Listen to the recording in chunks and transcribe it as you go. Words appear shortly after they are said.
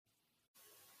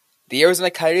The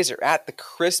Arizona Coyotes are at the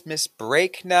Christmas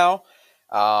break now,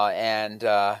 and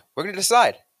we're going to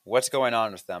decide what's going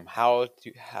on with them. How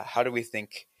do we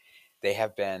think they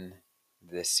have been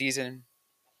this season?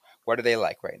 What are they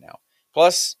like right now?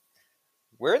 Plus,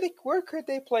 where could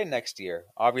they play next year?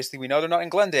 Obviously, we know they're not in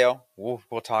Glendale. We'll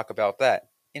talk about that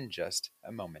in just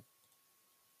a moment.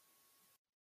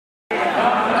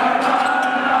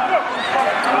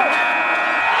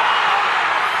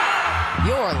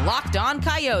 You're Locked On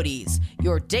Coyotes,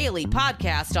 your daily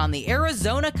podcast on the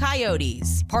Arizona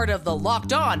Coyotes, part of the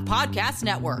Locked On Podcast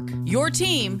Network, your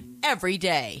team every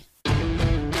day.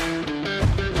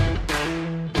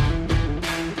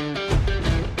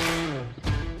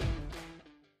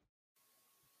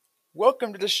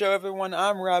 Welcome to the show, everyone.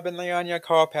 I'm Robin Leonia,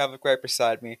 Carl Pavlik right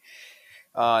beside me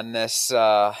on this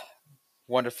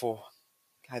wonderful.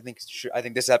 I think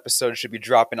this episode should be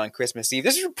dropping on Christmas Eve.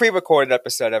 This is a pre-recorded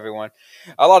episode, everyone.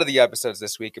 A lot of the episodes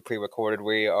this week are pre-recorded.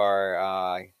 We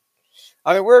are,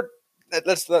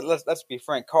 let's be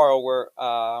frank, Carl. We're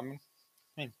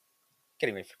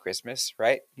getting ready for Christmas,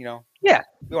 right? Yeah.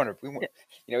 We want a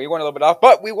little bit off,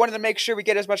 but we wanted to make sure we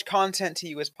get as much content to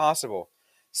you as possible.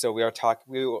 So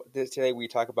today we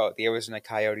talk about the Arizona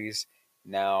Coyotes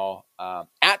now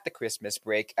at the Christmas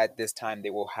break. At this time,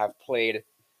 they will have played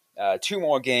 2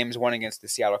 more games, one against the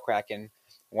Seattle Kraken,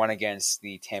 one against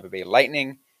the Tampa Bay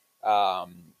Lightning.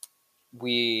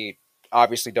 We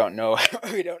obviously don't know.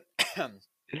 we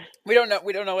don't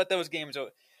know what those games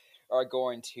are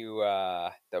going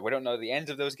to. We don't know the ends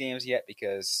of those games yet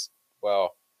because,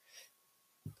 well,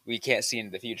 we can't see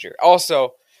into the future.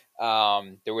 Also,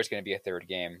 there was going to be a third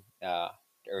game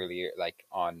earlier, like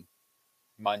on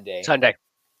Sunday.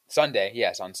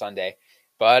 Yes, on Sunday.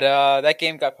 But that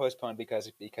game got postponed because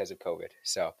of COVID.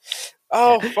 So,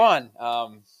 fun.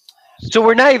 So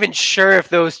we're not even sure if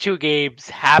those 2 games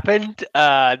happened.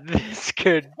 This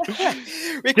could,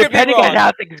 depending on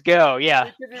how things go, yeah.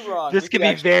 We could be wrong. This could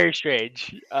be very strange.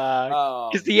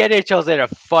 Because the NHL's in a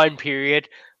fun period.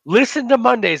 Listen to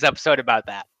Monday's episode about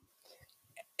that.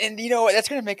 And you know what? That's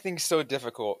going to make things so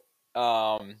difficult.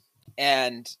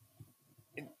 And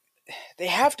they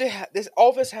have to. This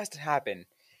all this has to happen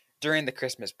during the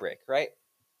Christmas break, right?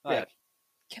 Yeah.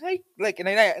 Can I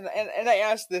and I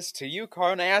asked this to you,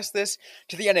 Carl, and I asked this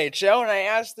to the NHL, and I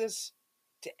asked this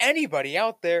to anybody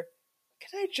out there.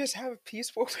 Can I just have a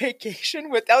peaceful vacation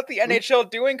without the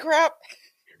NHL doing crap?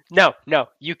 No,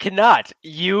 you cannot.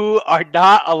 You are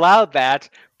not allowed that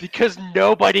because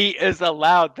nobody is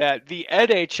allowed that. The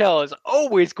NHL is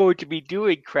always going to be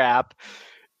doing crap.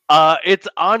 It's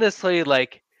honestly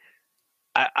like,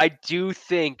 I do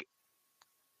think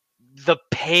the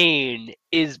pain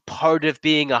is part of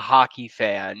being a hockey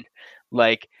fan.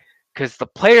 Like, because the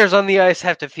players on the ice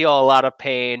have to feel a lot of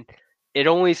pain. It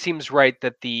only seems right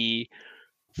that the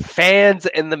fans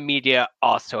and the media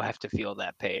also have to feel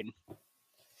that pain.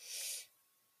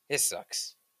 It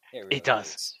sucks. It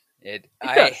does. It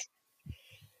does.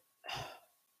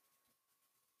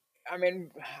 I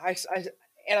mean,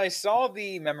 I saw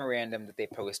the memorandum that they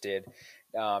posted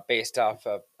based off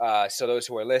of, so those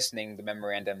who are listening, the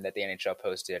memorandum that the NHL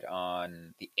posted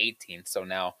on the 18th. So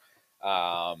now,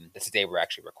 this is the day we're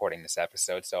actually recording this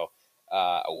episode. So,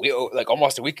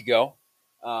 almost a week ago.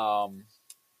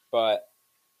 But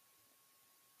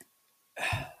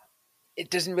it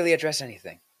doesn't really address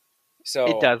anything. So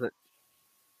it doesn't.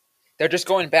 They're just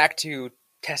going back to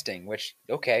testing, which,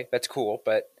 okay, that's cool.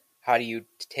 But how do you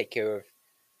take care of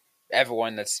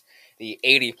everyone that's the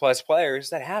 80-plus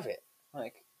players that have it?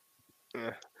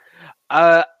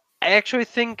 I actually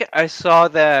think I saw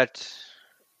that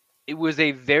it was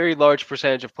a very large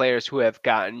percentage of players who have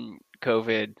gotten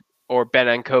COVID or been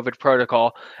on COVID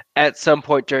protocol at some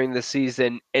point during the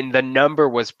season, and the number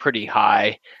was pretty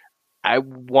high. I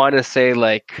want to say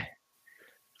like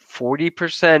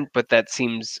 40%, but that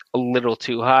seems a little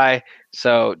too high,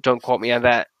 so don't quote me on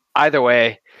that. Either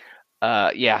way,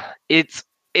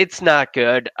 it's not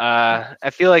good. I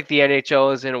feel like the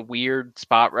NHL is in a weird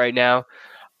spot right now.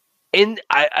 And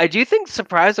I do think,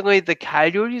 surprisingly, the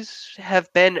Coyotes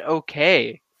have been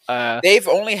okay. They've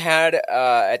only had,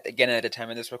 at the time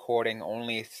of this recording,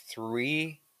 only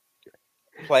 3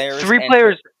 players. 3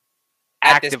 players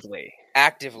actively.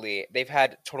 Actively. They've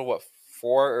had total,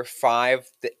 4 or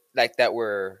 5 that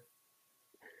were...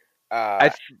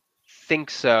 I think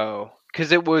so.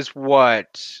 Because it was,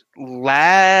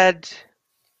 Ladd...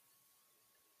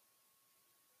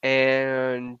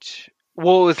 And...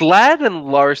 Well, it was Ladd and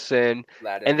Larson,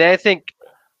 and then I think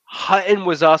Hutton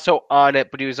was also on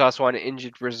it, but he was also on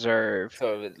injured reserve.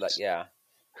 So, yeah.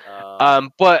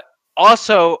 But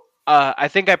also, I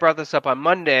think I brought this up on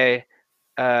Monday.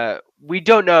 we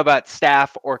don't know about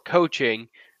staff or coaching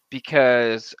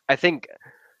because I think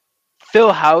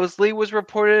Phil Housley was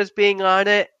reported as being on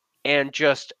it and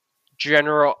just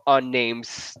general unnamed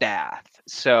staff.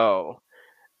 So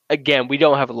again, we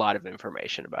don't have a lot of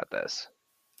information about this.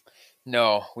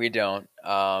 No, we don't.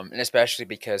 And especially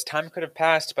because time could have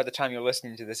passed by the time you're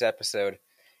listening to this episode,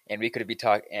 and we could be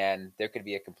and there could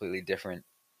be a completely different,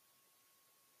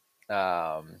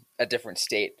 a different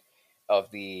state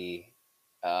of the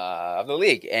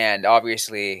league. And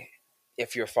obviously,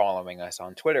 if you're following us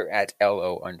on Twitter at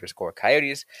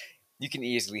LO_Coyotes, you can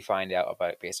easily find out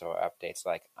about baseball updates.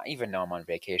 Like, even though I'm on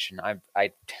vacation, I'm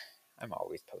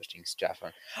always posting stuff.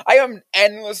 I am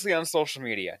endlessly on social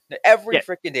media every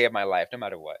freaking day of my life, no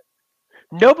matter what.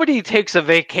 Nobody takes a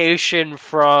vacation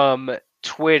from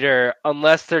Twitter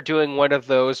unless they're doing one of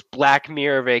those Black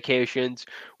Mirror vacations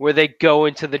where they go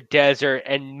into the desert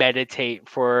and meditate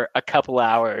for a couple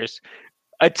hours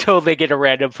until they get a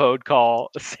random phone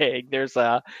call saying there's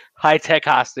a high-tech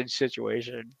hostage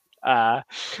situation. But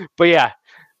yeah,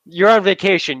 you're on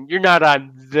vacation. You're not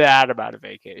on that amount of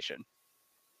vacation.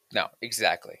 No,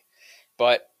 exactly.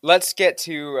 But let's get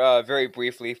to very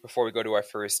briefly before we go to our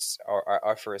first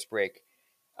break.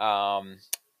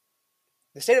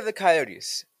 The state of the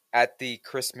Coyotes at the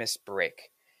Christmas break.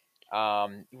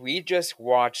 We just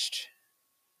watched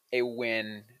a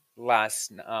win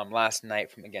last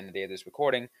night from, again, the day of this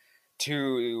recording,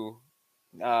 to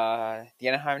the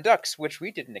Anaheim Ducks, which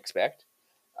we didn't expect.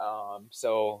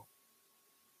 So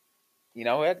you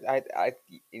know what, I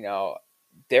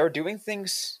they're doing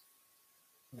things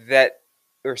that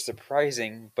are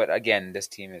surprising, but again, this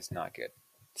team is not good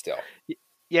still.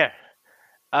 Yeah,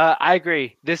 I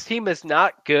agree. This team is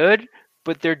not good,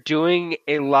 but they're doing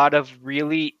a lot of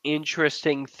really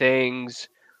interesting things,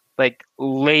 like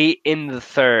late in the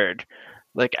third.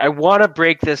 Like, I want to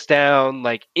break this down,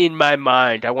 like, in my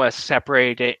mind. I want to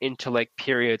separate it into, like,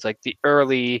 periods, like the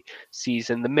early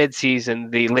season, the mid-season,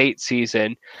 the late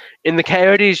season. And the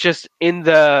Coyotes, just in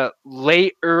the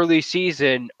late early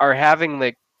season, are having,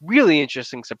 like, really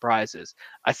interesting surprises.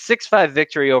 A 6-5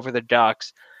 victory over the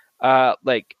Ducks,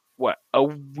 like, what, a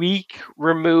week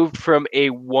removed from a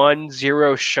 1-0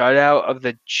 shutout of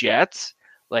the Jets?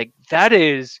 Like, that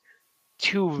is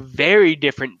two very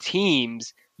different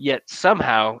teams, yet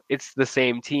somehow it's the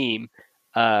same team.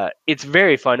 It's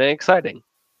very fun and exciting.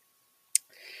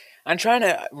 I'm trying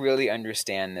to really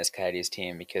understand this Coyotes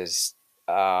team because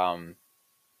they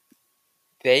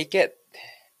get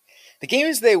the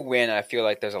games they win. I feel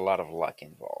like there's a lot of luck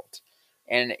involved,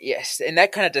 and yes, and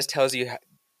that kind of just tells you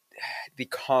the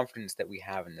confidence that we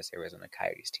have in this Arizona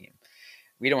Coyotes team.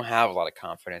 We don't have a lot of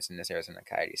confidence in this Arizona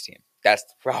Coyotes team. That's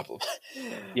the problem.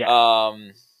 Yeah.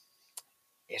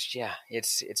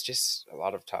 It's just a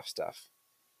lot of tough stuff.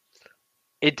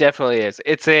 It definitely is.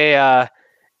 It's a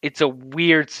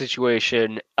weird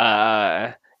situation,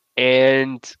 and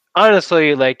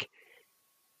honestly, like,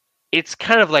 it's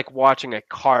kind of like watching a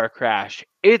car crash.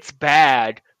 It's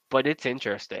bad, but it's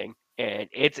interesting and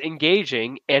it's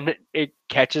engaging and it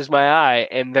catches my eye.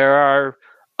 And there are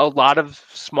a lot of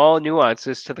small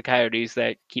nuances to the Coyotes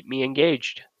that keep me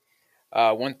engaged.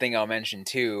 One thing I'll mention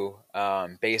too,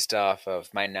 based off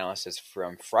of my analysis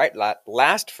from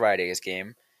last Friday's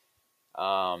game,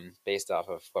 based off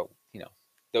of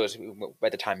those by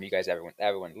the time you guys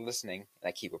everyone listening, and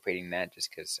I keep repeating that just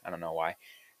because I don't know why.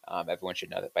 Everyone should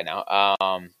know that by now.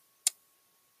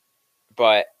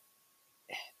 But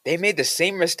they made the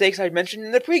same mistakes I mentioned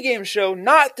in the pregame show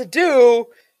not to do,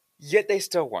 yet they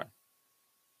still won.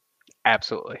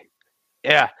 Absolutely.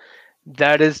 Yeah,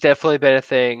 that has definitely been a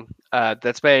thing.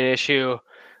 That's been an issue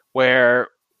where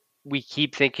we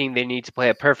keep thinking they need to play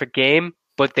a perfect game,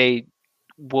 but they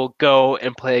will go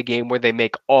and play a game where they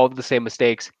make all of the same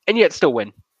mistakes and yet still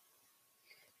win.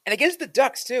 And against the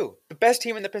Ducks too, the best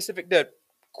team in the Pacific, the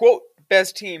quote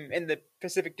best team in the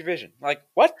Pacific Division. Like,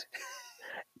 what?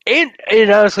 And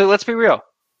honestly, let's be real.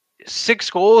 6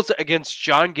 goals against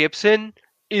John Gibson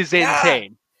is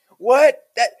insane. What?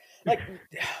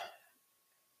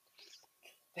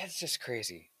 That's just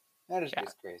crazy. That is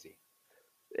just crazy.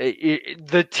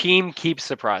 The team keeps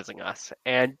surprising us,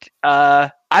 and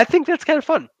I think that's kind of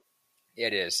fun.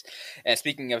 It is. And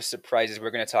speaking of surprises,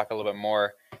 we're going to talk a little bit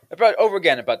more about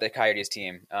the Coyotes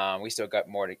team. We still got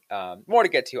more to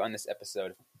get to on this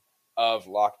episode of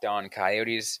Locked On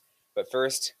Coyotes. But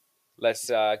first, let's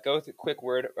go through a quick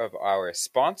word of our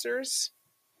sponsors.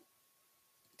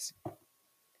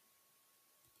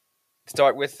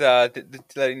 Start with letting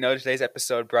you know today's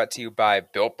episode brought to you by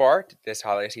Built Bar. This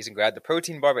holiday season, grab the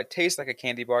protein bar that tastes like a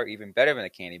candy bar, even better than a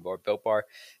candy bar. Built Bar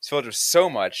is filled with so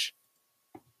much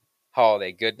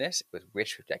holiday goodness with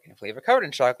rich, protecting flavor, covered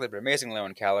in chocolate, but amazingly low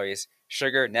in calories,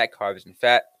 sugar, net carbs, and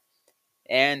fat,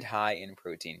 and high in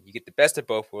protein. You get the best of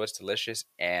both worlds, delicious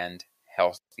and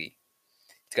healthy.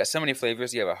 It's got so many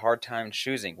flavors you have a hard time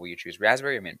choosing. Will you choose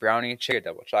raspberry or mint brownie, cherry or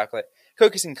double chocolate,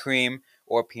 cookies and cream,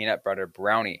 or peanut butter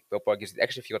brownie? Built Bar gives you the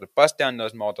extra fuel to bust down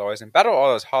those mall dollars and battle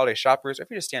all those holiday shoppers. Or if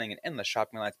you're just standing in endless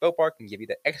shopping lines, Built Bar can give you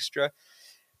that extra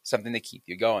something to keep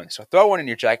you going. So throw one in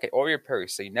your jacket or your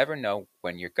purse so you never know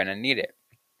when you're going to need it.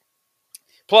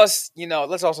 Plus,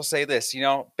 let's also say this,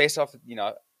 based off,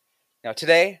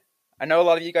 today, I know a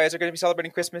lot of you guys are going to be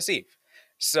celebrating Christmas Eve.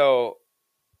 So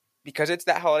because it's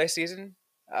that holiday season,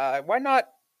 why not,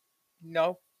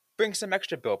 bring some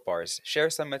extra Built Bars, share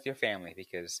some with your family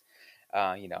because,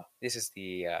 this is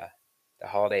the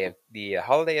holiday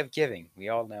of giving. We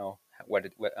all know what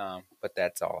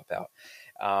that's all about.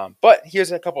 But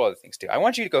here's a couple other things too. I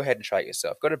want you to go ahead and try it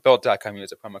yourself. Go to Built.com, use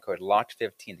the promo code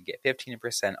LOCKED15 to get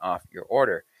 15% off your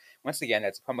order. Once again,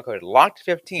 that's promo code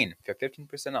LOCKED15 for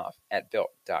 15% off at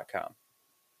Built.com.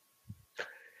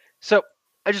 So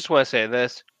I just want to say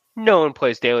this. No one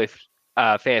plays daily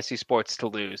fantasy sports to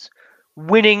lose.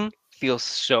 Winning feels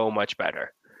so much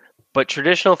better. But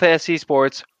traditional fantasy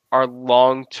sports are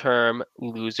long-term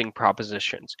losing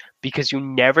propositions because you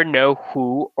never know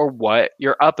who or what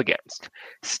you're up against.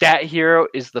 Stat Hero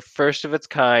is the first of its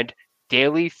kind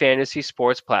daily fantasy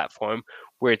sports platform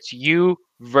where it's you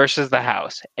versus the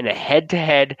house in a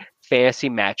head-to-head fantasy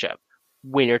matchup.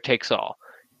 Winner takes all.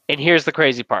 And here's the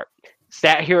crazy part.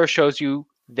 Stat Hero shows you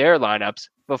their lineups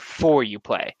before you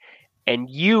play, and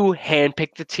you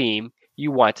handpick the team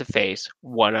you want to face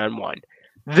one-on-one.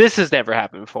 This has never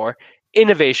happened before.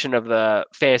 Innovation of the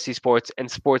fantasy sports and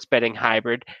sports betting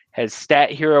hybrid has Stat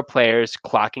Hero players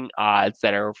clocking odds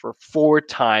that are over 4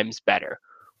 times better.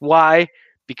 Why?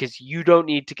 Because you don't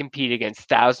need to compete against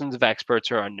thousands of experts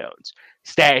or unknowns.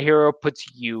 Stat Hero puts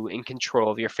you in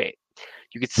control of your fate.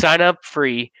 You can sign up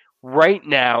free right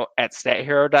now at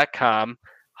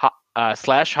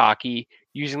stathero.com/hockey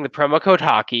using the promo code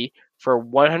hockey for a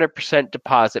 100%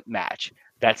 deposit match.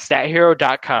 That's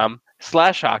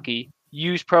stathero.com/hockey.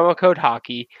 Use promo code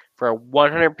hockey for a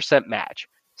 100% match.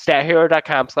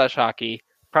 stathero.com/hockey,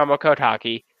 promo code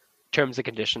hockey. Terms and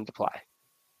conditions apply.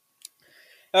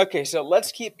 Okay, so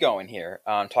let's keep going here.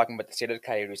 Talking about the state of the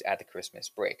Coyotes at the Christmas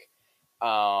break.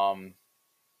 And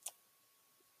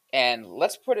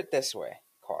let's put it this way,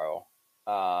 Carl.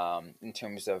 In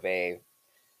terms of a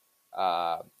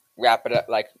wrap it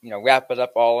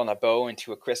up all on a bow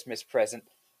into a Christmas present.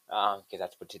 Because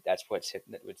that's what's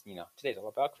today's all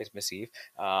about, Christmas Eve.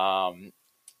 And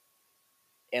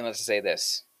let's just say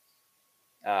this: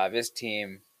 this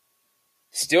team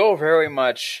still very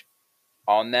much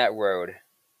on that road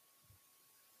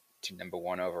to number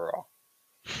 1 overall.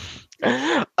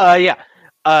 Yeah.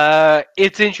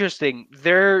 It's interesting.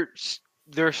 They're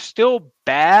still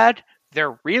bad.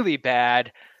 They're really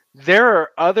bad. There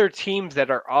are other teams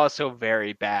that are also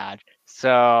very bad.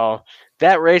 So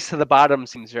that race to the bottom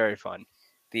seems very fun.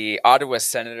 The Ottawa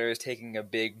Senators taking a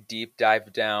big deep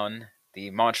dive down. The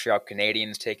Montreal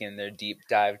Canadiens taking their deep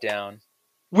dive down.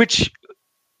 Which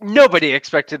nobody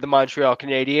expected the Montreal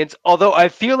Canadiens, although I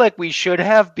feel like we should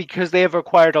have because they have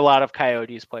acquired a lot of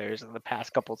Coyotes players in the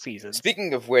past couple seasons.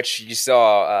 Speaking of which, you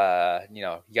saw, you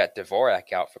got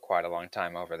Dvorak out for quite a long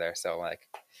time over there. So,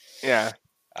 yeah.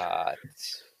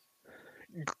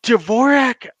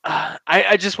 Dvorak,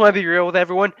 I just want to be real with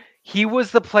everyone. He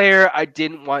was the player I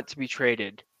didn't want to be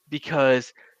traded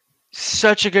because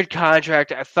such a good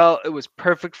contract. I felt it was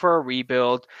perfect for a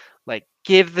rebuild.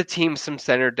 Give the team some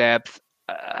center depth.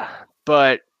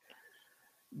 But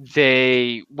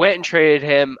they went and traded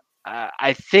him.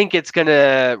 I think it's going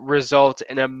to result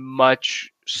in a much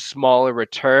smaller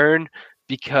return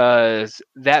because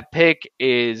that pick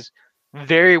is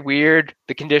very weird.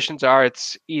 The conditions are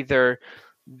it's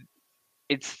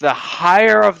the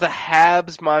higher of the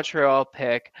Habs Montreal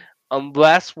pick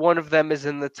unless one of them is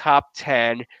in the top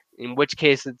 10, in which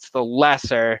case it's the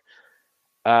lesser.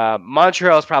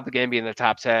 Montreal is probably going to be in the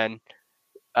top 10.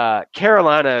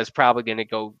 Carolina is probably going to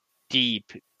go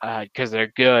deep because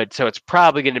they're good. So it's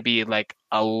probably going to be a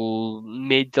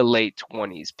mid to late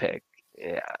 20s pick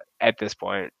at this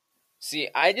point. See,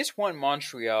 I just want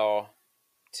Montreal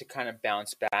to kind of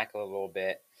bounce back a little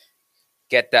bit,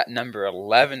 get that number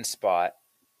 11 spot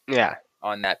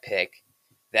on that pick.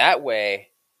 That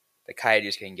way, the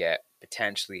Coyotes can get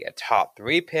potentially a top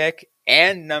 3 pick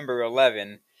and number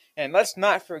 11. And let's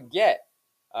not forget,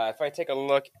 if I take a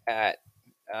look at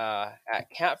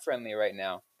Cap Friendly right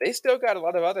now, they still got a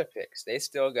lot of other picks. They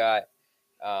still got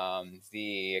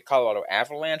the Colorado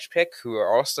Avalanche pick, who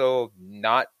are also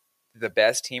not the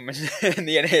best team in, in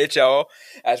the NHL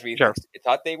as we Sure.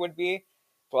 thought they would be.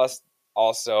 Plus,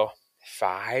 also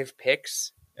 5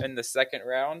 picks in the second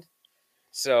round.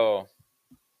 So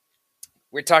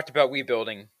we talked about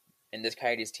rebuilding in this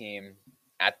Coyotes team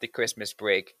at the Christmas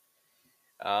break.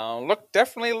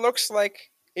 Definitely looks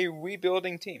like a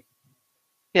rebuilding team.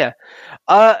 Yeah.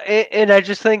 And I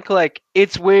just think like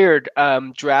it's weird.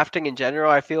 Drafting in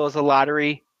general, I feel, is a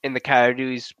lottery, and the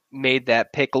Coyotes made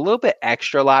that pick a little bit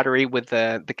extra lottery with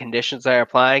the conditions they're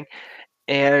applying,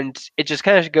 and it just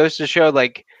kind of goes to show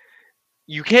like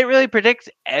you can't really predict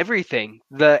everything.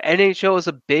 The NHL is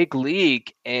a big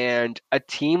league, and a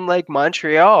team like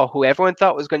Montreal, who everyone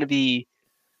thought was going to be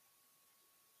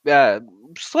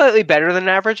slightly better than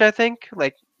average, I think,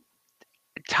 like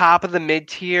top of the mid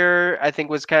tier, I think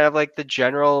was kind of like the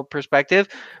general perspective.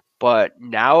 But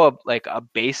now, a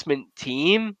basement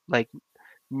team, like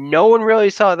no one really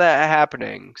saw that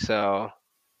happening. So,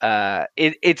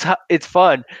 it's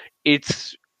fun.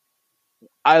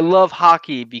 I love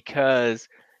hockey because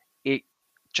it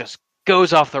just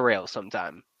goes off the rails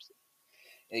sometimes.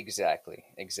 Exactly.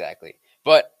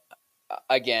 But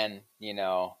again,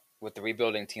 with the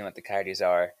rebuilding team that the Coyotes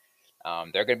are,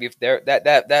 they're going to be there.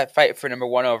 That fight for number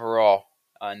 1 overall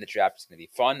in the draft is going to be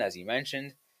fun, as you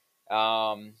mentioned.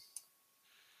 And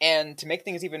to make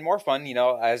things even more fun,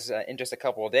 as in just a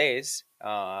couple of days,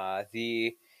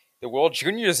 the World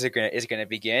Juniors is going to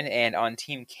begin, and on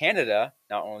Team Canada,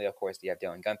 not only of course do you have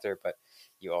Dylan Guenther, but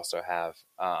you also have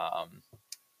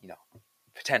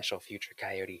potential future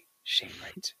Coyote Shane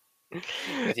Wright.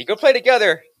 If you go play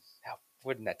together,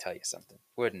 wouldn't that tell you something?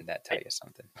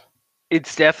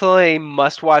 It's definitely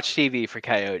must-watch TV for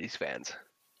Coyotes fans.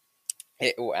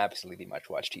 It will absolutely be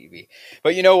much-watch TV.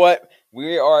 But you know what?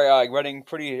 We are running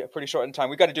pretty short in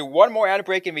time. We got to do one more ad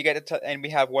break, and we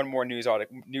have one more news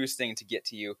thing to get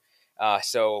to you.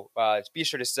 So be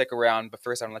sure to stick around. But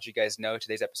first, I want to let you guys know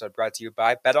today's episode brought to you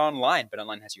by BetOnline.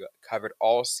 BetOnline has you covered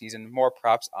all season. More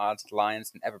props, odds,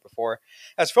 lines than ever before.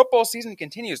 As football season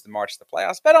continues the march to the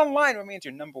playoffs, BetOnline remains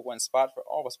your number one spot for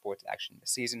all the sports action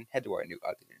this season. Head to our new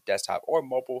updated desktop or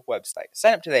mobile website.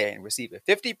 Sign up today and receive a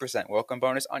 50% welcome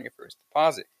bonus on your first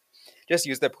deposit. Just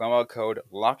use the promo code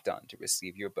LOCKEDON to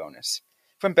receive your bonus.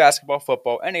 From basketball,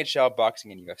 football, NHL,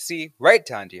 boxing, and UFC, right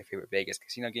down to your favorite Vegas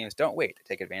casino games, don't wait to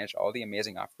take advantage of all the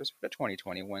amazing offers for the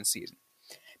 2021 season.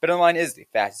 BetOnline is the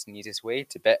fastest and easiest way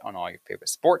to bet on all your favorite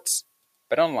sports.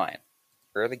 BetOnline,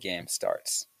 where the game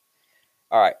starts.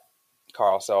 All right,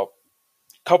 Carl, so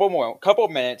couple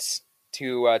minutes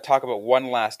to talk about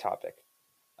one last topic.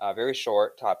 Very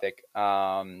short topic.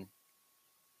 And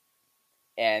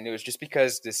it was just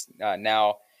because this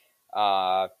now...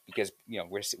 because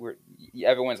we're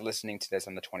everyone's listening to this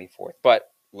on the 24th.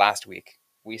 But last week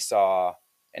we saw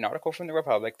an article from the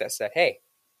Republic that said, "Hey,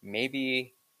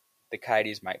 maybe the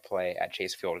Coyotes might play at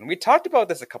Chase Field," and we talked about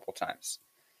this a couple times.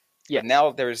 Yeah.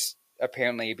 Now there's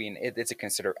apparently it's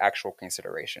a actual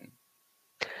consideration.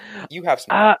 You have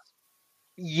some.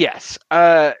 Yes.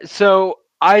 So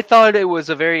I thought it was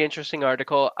a very interesting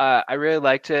article. I really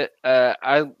liked it.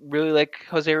 I really like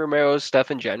Jose Romero's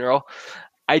stuff in general.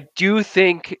 I do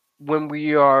think when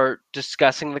we are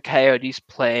discussing the Coyotes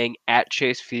playing at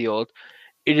Chase Field,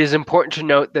 it is important to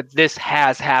note that this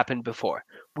has happened before.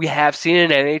 We have seen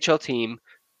an NHL team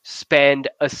spend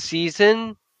a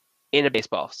season in a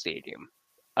baseball stadium.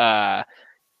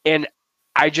 And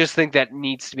I just think that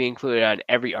needs to be included on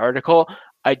every article.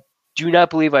 I do not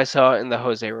believe I saw it in the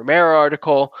Jose Romero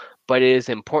article, but it is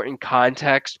important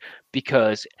context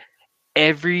because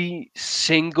every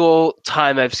single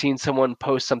time I've seen someone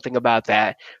post something about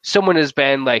that, someone has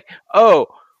been like, "Oh,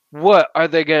 what, are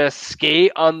they going to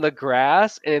skate on the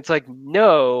grass?" And it's like,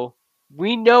 no,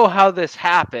 we know how this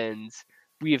happens.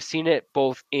 We have seen it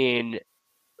both in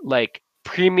like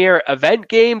premier event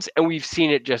games, and we've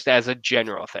seen it just as a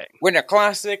general thing. Winter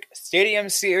Classic, Stadium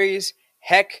Series,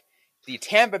 heck, the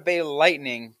Tampa Bay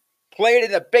Lightning played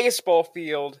in a baseball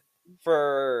field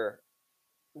for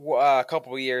a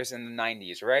couple of years in the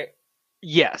 90s, right?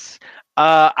 Yes.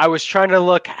 I was trying to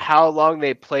look how long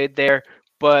they played there,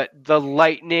 but the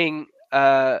Lightning,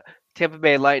 Tampa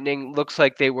Bay Lightning, looks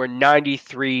like they were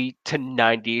 93 to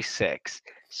 96.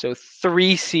 So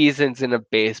 3 seasons in a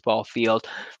baseball field.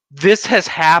 This has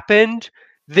happened.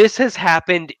 This has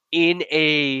happened in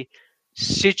a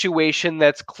situation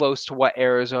that's close to what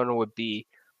Arizona would be.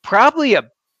 Probably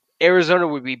Arizona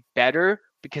would be better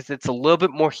because it's a little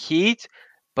bit more heat,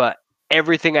 but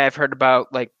everything I've heard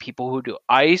about, like people who do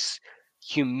ice,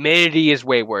 humidity is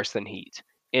way worse than heat.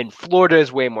 And Florida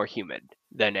is way more humid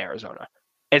than Arizona.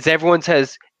 As everyone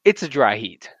says, it's a dry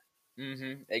heat.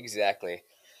 Mm-hmm, exactly.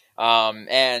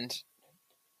 And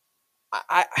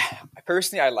I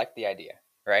personally, I like the idea,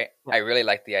 right? Yeah. I really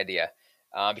like the idea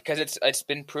because it's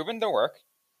been proven to work.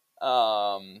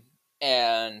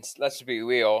 And let's be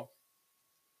real,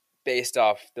 based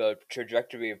off the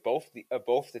trajectory of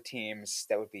both the teams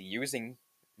that would be using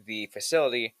the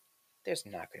facility, there's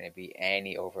not going to be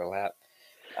any overlap.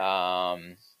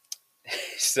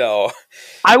 So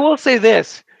I will say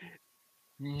this: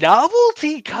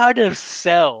 novelty kind of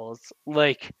sells,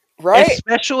 like right,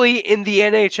 especially in the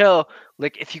NHL.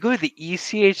 Like if you go to the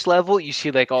ECH level, you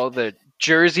see like all the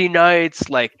Jersey Knights.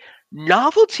 Like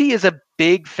novelty is a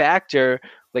big factor.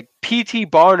 Like PT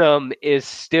Barnum is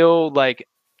still like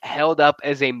held up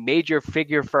as a major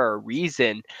figure for a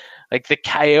reason. Like the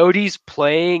Coyotes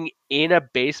playing in a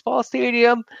baseball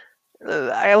stadium,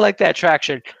 I like that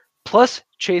traction. Plus,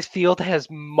 Chase Field has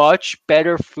much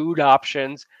better food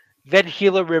options than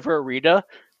Gila River Arena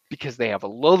because they have a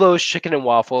Lolo's Chicken and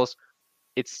Waffles.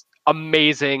 It's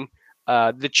amazing.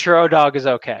 The churro dog is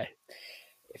okay.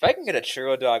 if I can get a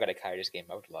churro dog at a Coyotes game,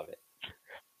 I would love it.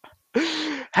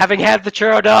 Having had the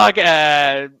churro dog,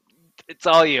 it's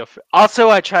all you. Also,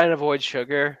 I try and avoid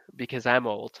sugar because I'm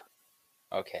old.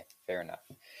 Okay, fair enough.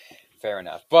 Fair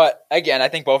enough. But again, I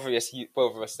think both of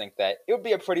us think that it would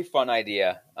be a pretty fun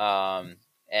idea.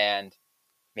 And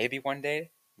maybe one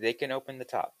day they can open the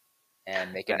top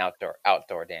and make an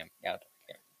outdoor game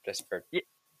just for Y-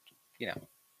 you know.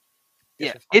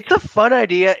 Yeah, Just for fun. it's a fun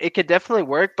idea. It could definitely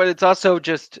work, but it's also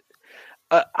just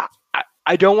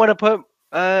I don't want to put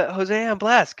Jose on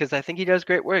blast because I think he does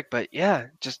great work. But yeah,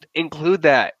 just include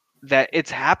that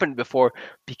it's happened before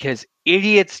because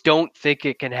idiots don't think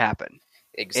it can happen,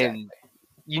 Exactly. and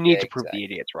you need to prove the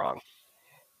idiots wrong.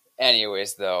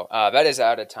 Anyways, though, that is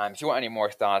out of time. If you want any more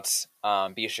thoughts,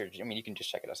 be sure. You can just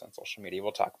check us on social media.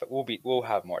 We'll talk, but we'll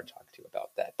have more to talk to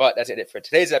about that. But that's it for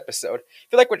today's episode. If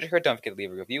you like what you heard, don't forget to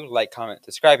leave a review, like, comment,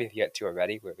 subscribe if you get to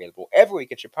already. We're available everywhere you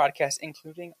get your podcast,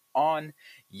 including on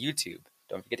YouTube.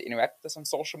 Don't forget to interact with us on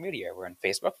social media. We're on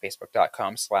Facebook,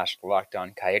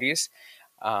 facebook.com/LockedOnCoyotes,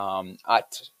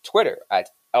 at Twitter at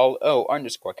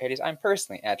LO_Coyotes. I'm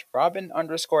personally at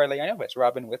Robin_Leano, but it's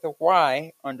Robin with a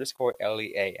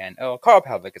Y_LEANO. Carl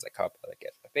Pavlik is at Carl Pavlik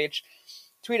FFH.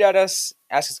 Tweet at us,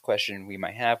 ask us a question we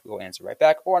might have. We will answer right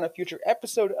back or on a future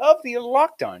episode of the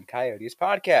Locked On Coyotes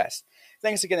podcast.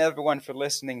 Thanks again, everyone, for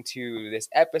listening to this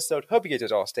episode. Hope you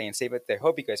guys are all staying safe out there.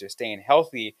 Hope you guys are staying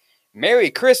healthy. Merry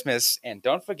Christmas, and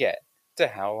don't forget to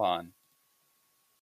howl on.